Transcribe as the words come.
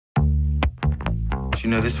Do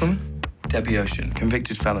you know this woman? Debbie Ocean,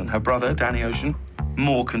 convicted felon. Her brother, Danny Ocean,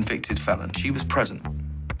 more convicted felon. She was present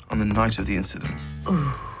on the night of the incident.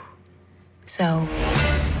 Ooh. So,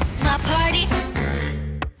 my party,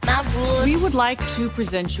 my rules. We would like to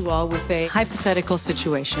present you all with a hypothetical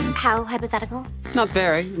situation. How hypothetical? Not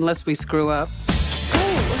very, unless we screw up.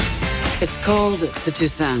 Ooh. It's called the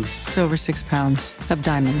Toussaint. It's over 6 pounds of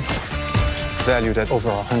diamonds. Valued at over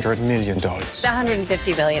 $100 million.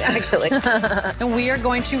 150 billion, actually. And we are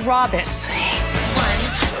going to rob it.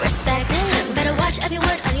 One, respect. Better watch every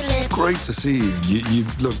word on your lips. Great to see you. You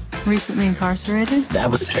look... Recently incarcerated?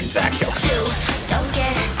 That was spectacular. Two, don't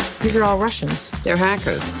get These are all Russians. They're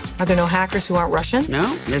hackers. Are there no hackers who aren't Russian?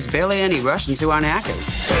 No, there's barely any Russians who aren't hackers.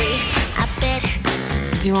 three, I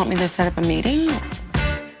bet. Do you want me to set up a meeting?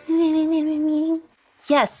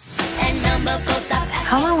 Yes. And number four, stop asking.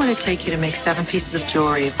 How long would it take you to make 7 pieces of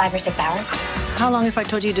jewelry? 5 or 6 hours. How long if I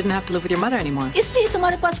told you you didn't have to live with your mother anymore? इसलिए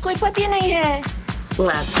तुम्हारे पास कोई पति नहीं है.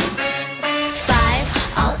 Less.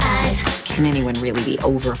 5, all eyes. Can anyone really be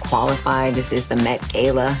overqualified? This is the Met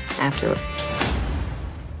Gala after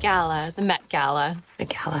Gala, the Met Gala. the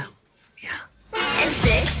gala. And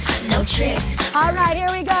 6, no tricks. All right,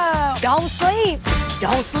 here we go. Don't sleep.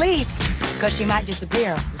 Don't sleep. Because she might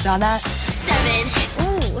disappear. You saw that? 7,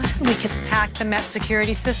 ooh. We could hack the Met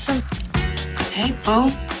security system. Hey, Boo.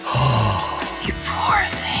 You poor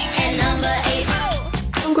thing. And number 8,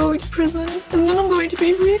 I'm going to prison, and then I'm going to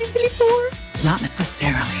be really, really poor. Not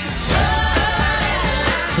necessarily.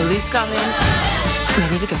 Police coming.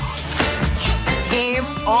 Ready to go. Game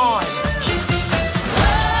on.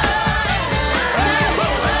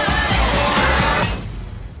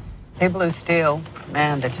 People who steal,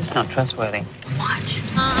 man, they're just not trustworthy. watch.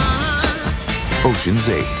 Ocean's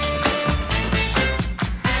 8.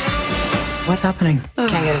 What's happening?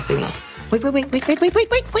 Can't get a signal. Wait. Every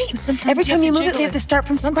time you move it, they have to start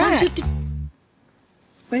from scratch.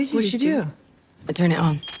 What did you do? I turn it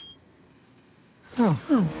on.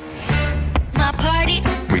 My party,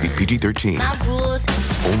 Rated PG-13. my rules.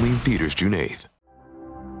 Only in theaters June 8th.